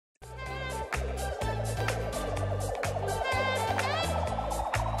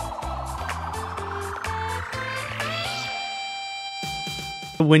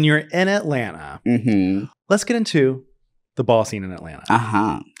When you're in Atlanta, let's get into the ball scene in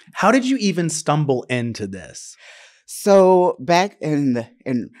Atlanta. How did you even stumble into this? So back in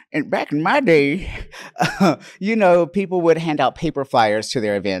my day, you know, people would hand out paper flyers to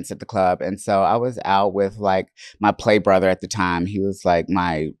their events at the club, and so I was out with like my play brother at the time. He was like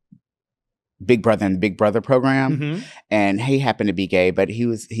my big brother in the Big Brother program, and he happened to be gay, but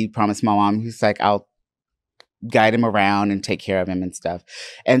he promised my mom, he's like, I'll guide him around and take care of him and stuff.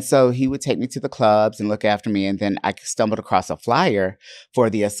 And so he would take me to the clubs and look after me. And then I stumbled across a flyer for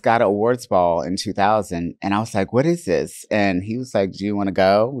the Escada Awards Ball in 2000. And I was like, what is this? And he was like, do you want to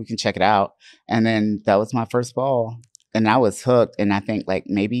go? We can check it out. And then that was my first ball. And I was hooked. And I think like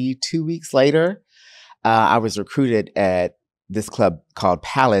maybe 2 weeks later, I was recruited at this club called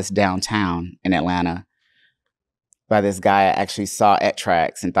Palace downtown in Atlanta by this guy I actually saw at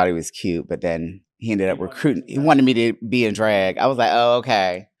Trax and thought he was cute. But then he ended up recruiting. He wanted me to be in drag. I was like, oh,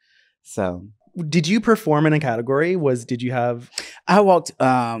 okay. So, did you perform in a category? Did you have? I walked,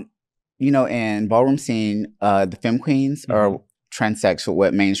 you know, in ballroom scene, the femme queens are transsexual.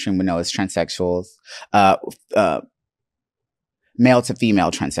 What mainstream would know is transsexuals, male to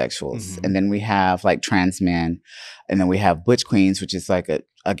female transsexuals, and then we have like trans men, and then we have butch queens, which is like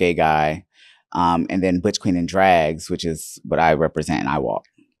a gay guy, and then butch queen and drags, which is what I represent and I walk.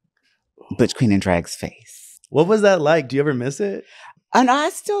 Butch Queen and Drag's face. What was that like? Do you ever miss it? And I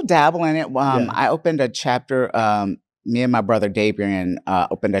still dabble in it. I opened a chapter, me and my brother Dabrian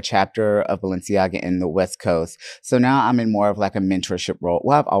opened a chapter of Balenciaga in the West Coast. So now I'm in more of like a mentorship role.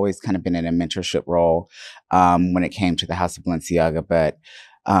 Well, I've always kind of been in a mentorship role when it came to the House of Balenciaga. But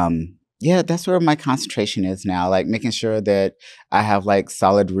yeah, that's where my concentration is now, like making sure that I have like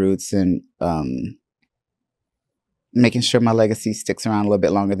solid roots and making sure my legacy sticks around a little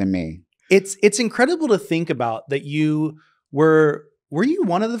bit longer than me. It's incredible to think about that you were you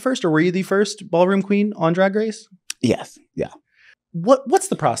one of the first, or were you the first ballroom queen on Drag Race? Yes. Yeah. What's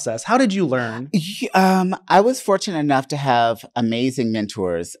the process? How did you learn? I was fortunate enough to have amazing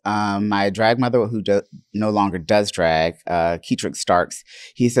mentors. My drag mother, who no longer does drag, Keetrick Starks,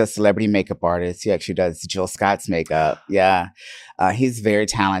 he's a celebrity makeup artist. He actually does Jill Scott's makeup. Yeah. He's very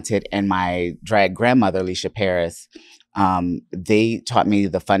talented. And my drag grandmother, Alicia Paris, they taught me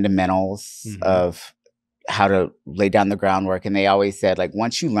the fundamentals of how to lay down the groundwork. And they always said, like,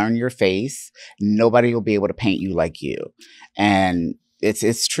 once you learn your face, nobody will be able to paint you like you. And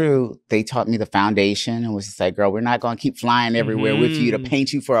it's true. They taught me the foundation and was just like, girl, we're not going to keep flying everywhere with you to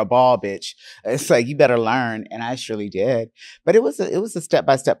paint you for a ball, bitch. It's like, you better learn. And I surely did. But it was a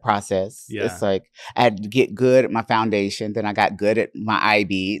step-by-step process. Yeah. It's like, I had to get good at my foundation. Then I got good at my eye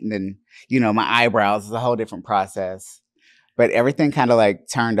beat. And then, you know, my eyebrows is a whole different process. But everything kind of like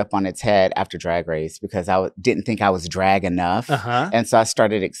turned up on its head after Drag Race because I didn't think I was drag enough. And so I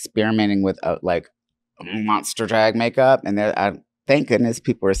started experimenting with like monster drag makeup. And thank goodness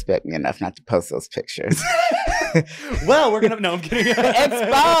people respect me enough not to post those pictures. Well, no, I'm kidding.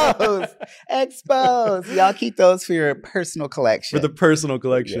 Expose. Y'all keep those for your personal collection. For the personal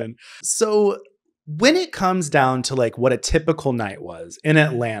collection. Yeah. So when it comes down to like what a typical night was in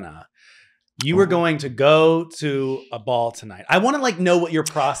Atlanta, you were going to go to a ball tonight. I want to like know what your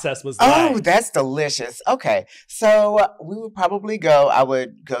process was like. Oh, that's delicious. Okay. So we would probably I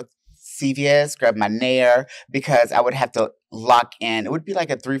would go CVS, grab my Nair, because I would have to lock in. It would be like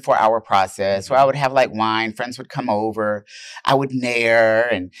a 3-4 hour process where I would have like wine. Friends would come over. I would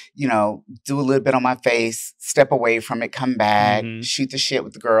Nair and, you know, do a little bit on my face, step away from it, come back, shoot the shit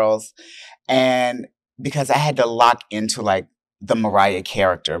with the girls. And because I had to lock into like the Mariah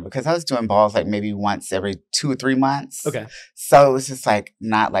character, because I was doing balls like maybe once every 2 or 3 months. Okay. So it was just like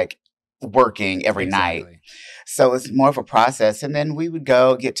not like working every night. So it was more of a process. And then we would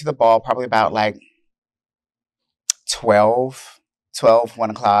get to the ball probably about like 1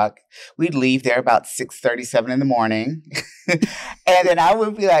 o'clock. We'd leave there about 6:37 in the morning. And then I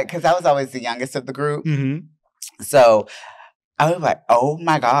would be like, because I was always the youngest of the group. So I was like, oh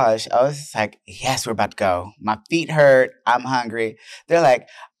my gosh. I was just like, yes, we're about to go. My feet hurt. I'm hungry. They're like,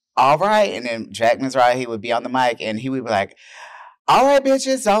 all right. And then Jack Mizrahi, he would be on the mic and he would be like, all right,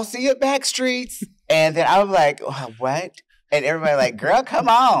 bitches, I'll see you at back streets. And then I was like, what? And everybody like, girl, come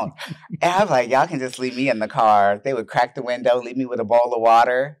on. And I was like, y'all can just leave me in the car. They would crack the window, leave me with a bowl of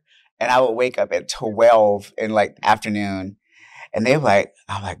water. And I would wake up at 12 in like the afternoon. And they were like,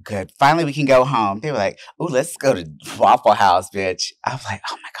 I'm like, good. Finally, we can go home. They were like, oh, let's go to Waffle House, bitch. I was like,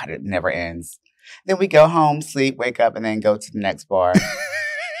 oh my God, it never ends. Then we go home, sleep, wake up, and then go to the next bar.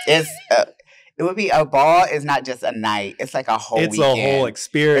 It would be a ball is not just a night. It's like a whole weekend. It's a whole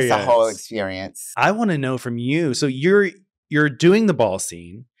experience. It's a whole experience. I want to know from you. So you're you're doing the ball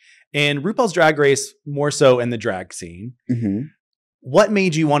scene and RuPaul's Drag Race more so in the drag scene. Mm-hmm. What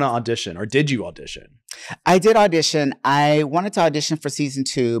made you want to audition, or did you audition? I did audition. I wanted to audition for season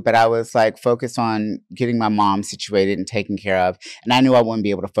 2, but I was like focused on getting my mom situated and taken care of. And I knew I wouldn't be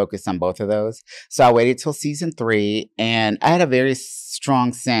able to focus on both of those. So I waited till season 3, and I had a very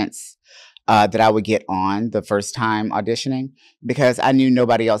strong sense that I would get on the first time auditioning, because I knew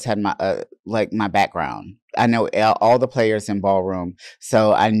nobody else had my background. I know all the players in Ballroom,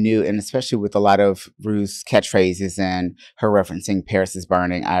 so I knew, and especially with a lot of Rue's catchphrases and her referencing Paris is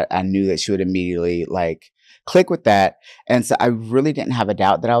Burning, I knew that she would immediately like click with that, and so I really didn't have a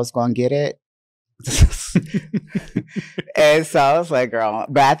doubt that I was going to get it. And so I was like, girl,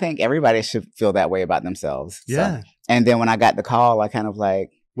 but I think everybody should feel that way about themselves. Yeah. So, and then when I got the call, I kind of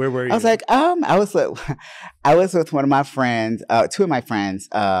like, where were you? I was like, I was with one of my friends, 2 of my friends,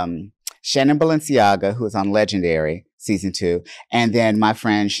 Shannon Balenciaga, who was on Legendary season 2, and then my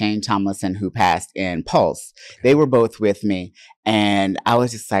friend Shane Tomlinson, who passed in Pulse. They were both with me, and I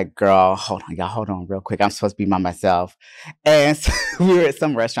was just like, girl, hold on real quick. I'm supposed to be by myself. And so we were at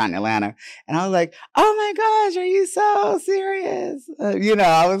some restaurant in Atlanta, and I was like, oh my gosh, are you so serious?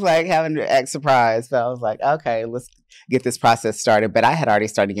 I was like having to act surprised, but I was like, okay, let's get this process started. But I had already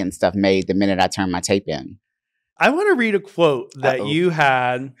started getting stuff made the minute I turned my tape in. I want to read a quote that you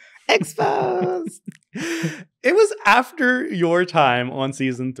had. Exposed. It was after your time on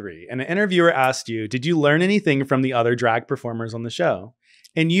season 3, and an interviewer asked you, did you learn anything from the other drag performers on the show?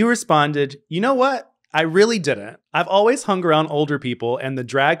 And you responded, you know what? I really didn't. I've always hung around older people, and the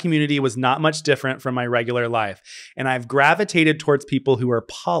drag community was not much different from my regular life. And I've gravitated towards people who are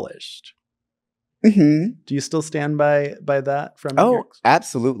polished. Mm-hmm. Do you still stand by that?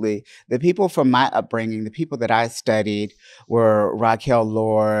 Absolutely. The people from my upbringing, the people that I studied, were Raquel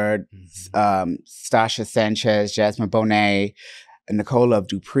Lord, Stasha Sanchez, Jasmine Bonet, Nicole of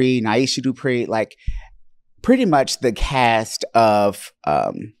Dupree, Naisha Dupree, like pretty much the cast of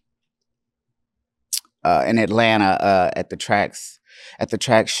in Atlanta at the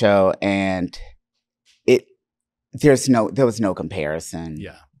track show, and there was no comparison.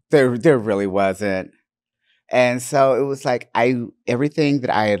 Yeah. There really wasn't. And so it was like everything that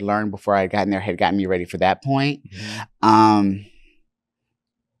I had learned before I had gotten there had gotten me ready for that point. Mm-hmm.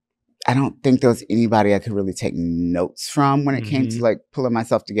 I don't think there was anybody I could really take notes from when it came to like pulling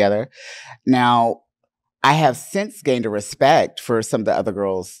myself together. Now, I have since gained a respect for some of the other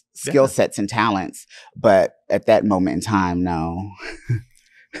girls' skill sets and talents, but at that moment in time, no.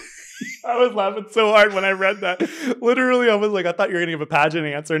 I was laughing so hard when I read that. Literally, I was like, I thought you were going to give a pageant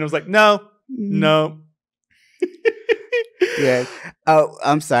answer. And I was like, no. Yeah. Oh,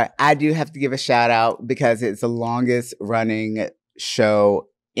 I'm sorry. I do have to give a shout out because it's the longest running show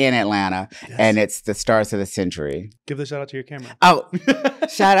in Atlanta, and it's the Stars of the Century. Give the shout out to your camera. Oh,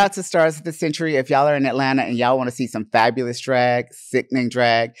 shout out to Stars of the Century. If y'all are in Atlanta and y'all want to see some fabulous drag, sickening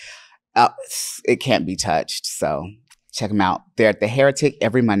drag, it can't be touched. So check them out. They're at the Heretic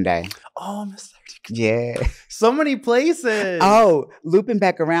every Monday. Oh, Miss Heretic. Yeah. So many places. Oh, looping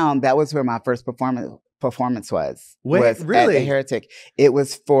back around, that was where my first performance was. Wait, really? At the Heretic. It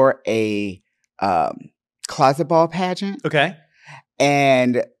was for a closet ball pageant. Okay.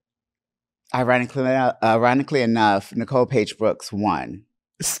 And ironically enough, Nicole Page Brooks won.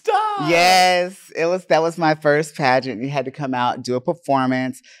 Stop. Yes. That was my first pageant. You had to come out, do a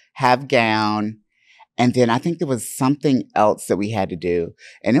performance, have gown. And then I think there was something else that we had to do.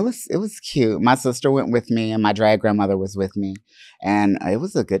 And it was cute. My sister went with me and my drag grandmother was with me. And it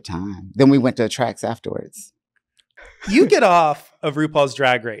was a good time. Then we went to tracks afterwards. You get off of RuPaul's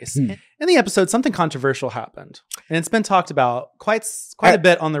Drag Race. In the episode, something controversial happened. And it's been talked about quite a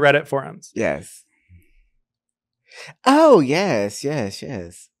bit on the Reddit forums. Yes. Oh, yes.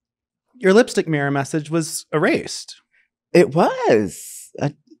 Your lipstick mirror message was erased. It was.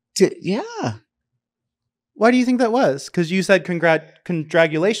 Yeah. Why do you think that was? Because you said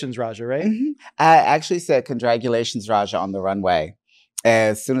congratulations, Raja, right? Mm-hmm. I actually said congratulations, Raja, on the runway.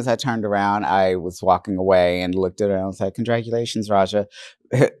 As soon as I turned around, I was walking away and looked at her and I was like, congratulations, Raja.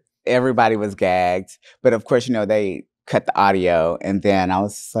 Everybody was gagged. But of course, they cut the audio. And then I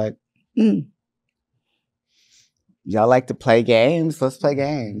was just like, y'all like to play games? Let's play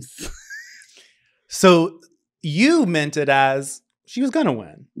games. So you meant it as she was going to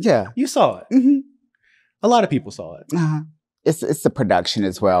win. Yeah. You saw it. Mm-hmm. A lot of people saw it. Uh-huh. It's the production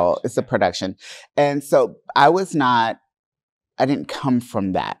as well. It's the production. And so I didn't come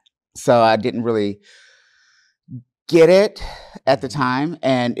from that. So I didn't really get it at the time.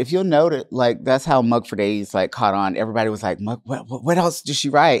 And if you'll note it, like that's how Mug for Days like caught on. Everybody was like, Mug, what else did she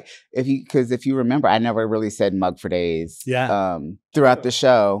write? Because if you remember, I never really said Mug for Days throughout the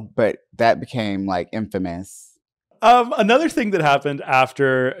show, but that became like infamous. Another thing that happened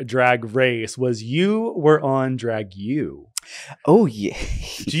after Drag Race was you were on Drag U. Oh, yeah.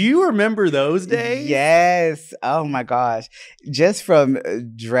 Do you remember those days? Yes. Oh, my gosh. Just from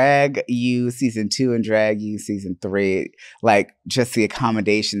Drag U Season 2 and Drag U Season 3, like just the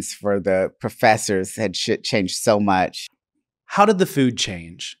accommodations for the professors had changed so much. How did the food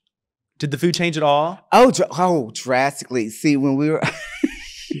change? Did the food change at all? Oh, drastically. See, when we were...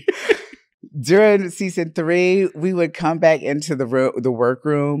 During Season 3, we would come back into the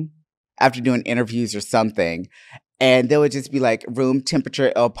workroom after doing interviews or something, and there would just be like room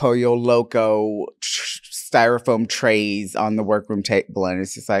temperature El Pollo Loco styrofoam trays on the workroom table, and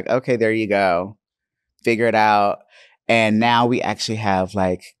it's just like, okay, there you go, figure it out. And now we actually have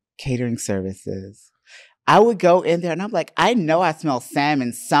like catering services. I would go in there and I'm like, I know I smell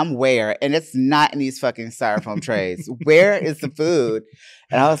salmon somewhere and it's not in these fucking styrofoam trays. Where is the food?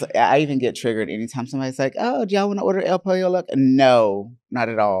 And I even get triggered anytime somebody's like, oh, do y'all want to order El Pollo Loco? No, not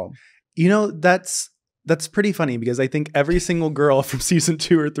at all. You know, that's pretty funny because I think every single girl from Season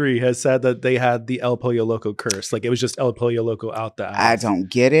 2 or 3 has said that they had the El Pollo Loco curse. Like it was just El Pollo Loco out the ass. I don't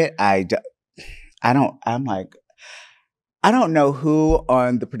get it. I'm like, I don't know who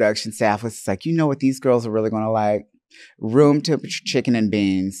on the production staff was like, you know what these girls are really going to like? Room temperature chicken and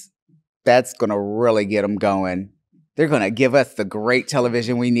beans. That's going to really get them going. They're going to give us the great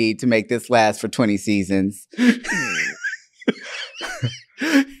television we need to make this last for 20 seasons.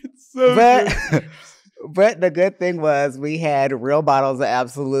 But the good thing was we had real bottles of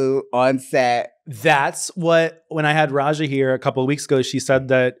Absolute on set. That's what, when I had Raja here a couple of weeks ago, she said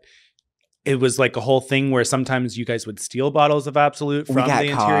that it was like a whole thing where sometimes you guys would steal bottles of Absolute from the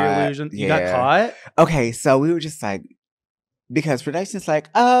Interior Illusion. You got caught? Okay, so we were just like, because production's like,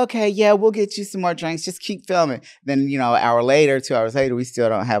 oh, okay, yeah, we'll get you some more drinks. Just keep filming. Then, you know, an hour later, 2 hours later, we still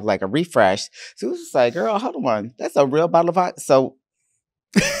don't have like a refresh. So it was just like, girl, hold on. That's a real bottle of vodka. So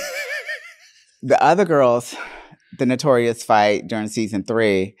the other girls, the notorious fight during Season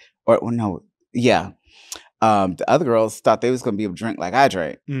 3, the other girls thought they was going to be able to drink like I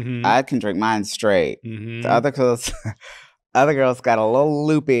drank. Mm-hmm. I can drink mine straight. Mm-hmm. The other girls got a little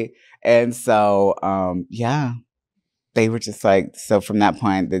loopy. And so, they were just like, so from that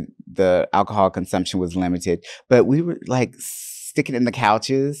point, the alcohol consumption was limited. But we were like sticking it in the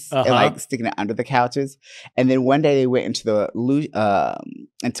couches and like sticking it under the couches. And then one day they went into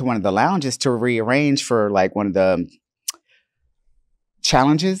one of the lounges to rearrange for like one of the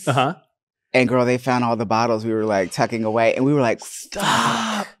challenges. Uh-huh. And girl, they found all the bottles we were like tucking away. And we were like,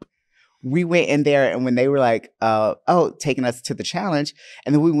 stop. We went in there and when they were like, taking us to the challenge.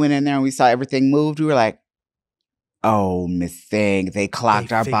 And then we went in there and we saw everything moved. We were like, oh, Miss Thing, they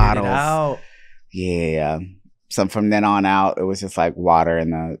clocked our bottles. It out. Yeah. So from then on out, it was just like water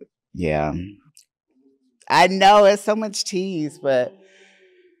in I know it's so much tease, but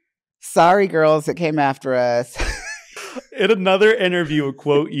sorry, girls that came after us. In another interview, a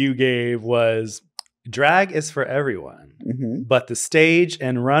quote you gave was, drag is for everyone, but the stage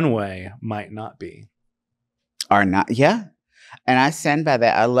and runway might not be. Are not, yeah. And I stand by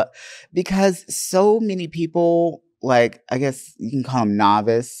that. Because so many people, like, I guess you can call them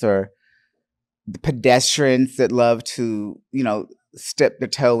novice or the pedestrians that love to, you know, step their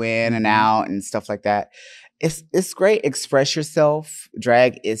toe in and out and stuff like that. It's great. Express yourself.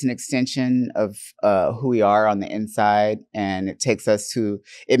 Drag is an extension of who we are on the inside, and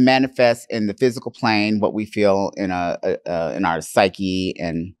it manifests in the physical plane, what we feel in our psyche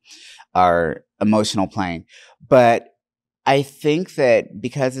and our emotional plane. But I think that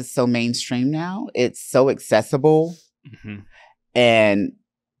because it's so mainstream now, it's so accessible, and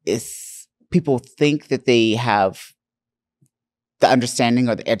people think that they have the understanding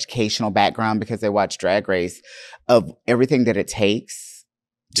or the educational background because they watch Drag Race of everything that it takes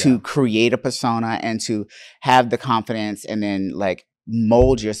to create a persona and to have the confidence and then like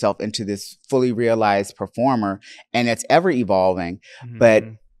mold yourself into this fully realized performer. And it's ever evolving, but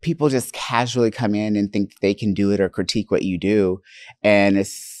people just casually come in and think they can do it or critique what you do. And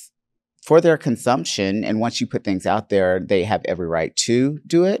it's for their consumption. And once you put things out there, they have every right to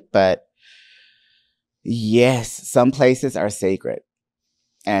do it. But yes, some places are sacred,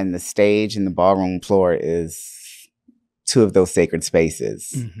 and the stage and the ballroom floor is two of those sacred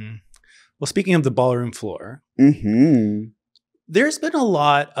spaces. Well, speaking of the ballroom floor, there's been a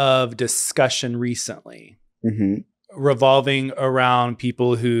lot of discussion recently revolving around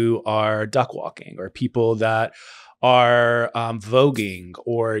people who are duck walking or people that are voguing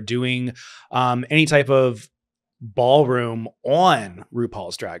or doing any type of ballroom on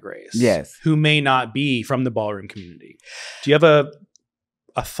RuPaul's Drag Race. Yes. Who may not be from the ballroom community. Do you have a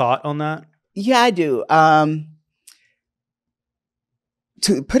thought on that? Yeah, I do.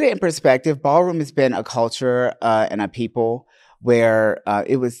 To put it in perspective, ballroom has been a culture and a people where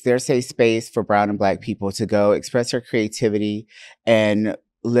it was their safe space for brown and black people to go express their creativity and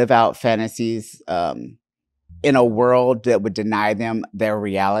live out fantasies in a world that would deny them their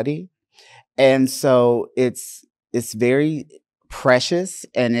reality. And so it's very precious,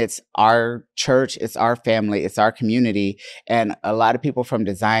 and it's our church, it's our family, it's our community. And a lot of people, from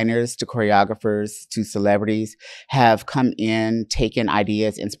designers to choreographers to celebrities, have come in, taken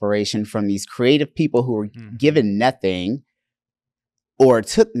ideas, inspiration from these creative people who were given nothing or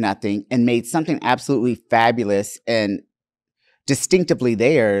took nothing and made something absolutely fabulous and distinctively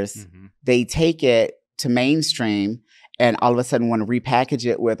theirs. They take it to mainstream and all of a sudden want to repackage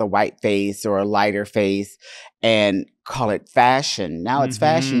it with a white face or a lighter face and call it fashion. Now it's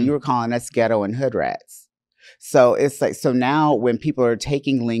fashion. You were calling us ghetto and hood rats. So it's like, so now when people are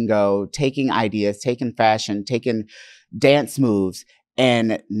taking lingo, taking ideas, taking fashion, taking dance moves,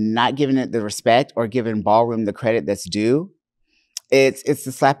 and not giving it the respect or giving ballroom the credit that's due, it's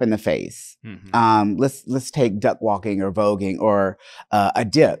a slap in the face. Let's take duck walking or voguing or a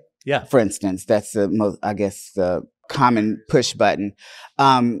dip. Yeah. For instance, that's the most, I guess, the common push button.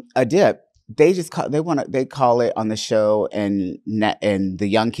 A dip. They call it on the show, and the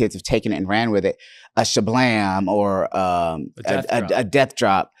young kids have taken it and ran with it, a shablam or a death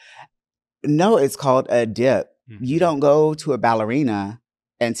drop. No, it's called a dip. You don't go to a ballerina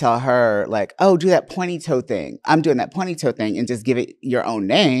and tell her like, oh, do that pointy toe thing. I'm doing that pointy toe thing, and just give it your own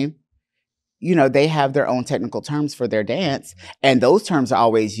name. You know, they have their own technical terms for their dance. And those terms are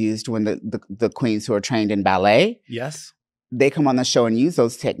always used when the queens who are trained in ballet. Yes. They come on the show and use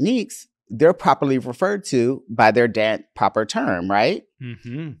those techniques. They're properly referred to by their dance proper term, right?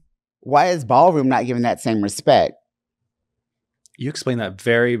 Why is ballroom not given that same respect? You explain that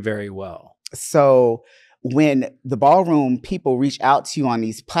very, very well. So when the ballroom people reach out to you on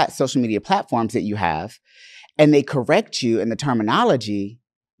these social media platforms that you have, and they correct you in the terminology,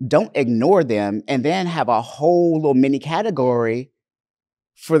 don't ignore them and then have a whole little mini category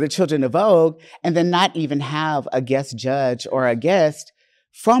for the children of Vogue, and then not even have a guest judge or a guest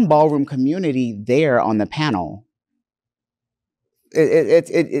from ballroom community there on the panel.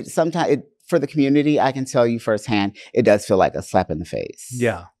 It sometimes, for the community, I can tell you firsthand, it does feel like a slap in the face.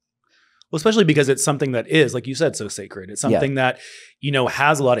 Yeah. Well, especially because it's something that is, like you said, so sacred. It's something that, you know,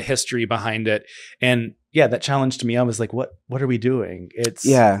 has a lot of history behind it. And yeah, that challenged me. I was like, what are we doing? It's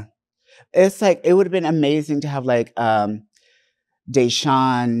like, it would have been amazing to have like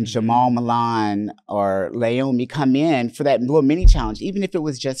Deshawn, Jamal Milan, or Laomi come in for that little mini challenge, even if it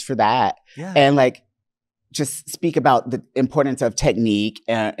was just for that. Yeah. And like, just speak about the importance of technique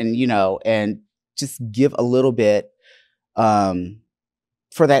and you know, and just give a little bit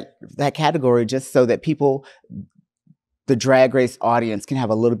for that category, just so that people, the Drag Race audience, can have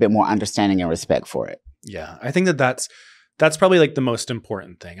a little bit more understanding and respect for it. Yeah, I think that's probably like the most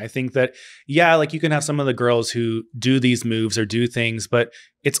important thing. I think that, yeah, like you can have some of the girls who do these moves or do things, but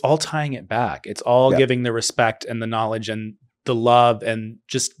it's all tying it back. It's all giving the respect and the knowledge and the love and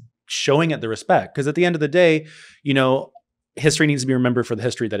just showing it the respect. Because at the end of the day, you know, history needs to be remembered for the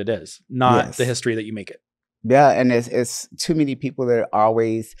history that it is, not the history that you make it. Yeah, and it's too many people that are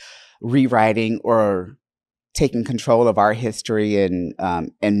always rewriting or taking control of our history and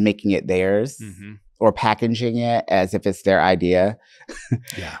making it theirs, or packaging it as if it's their idea.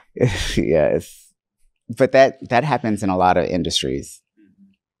 Yeah, but that happens in a lot of industries.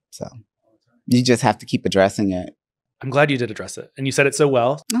 So you just have to keep addressing it. I'm glad you did address it, and you said it so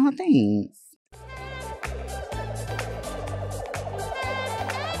well. Oh, thanks.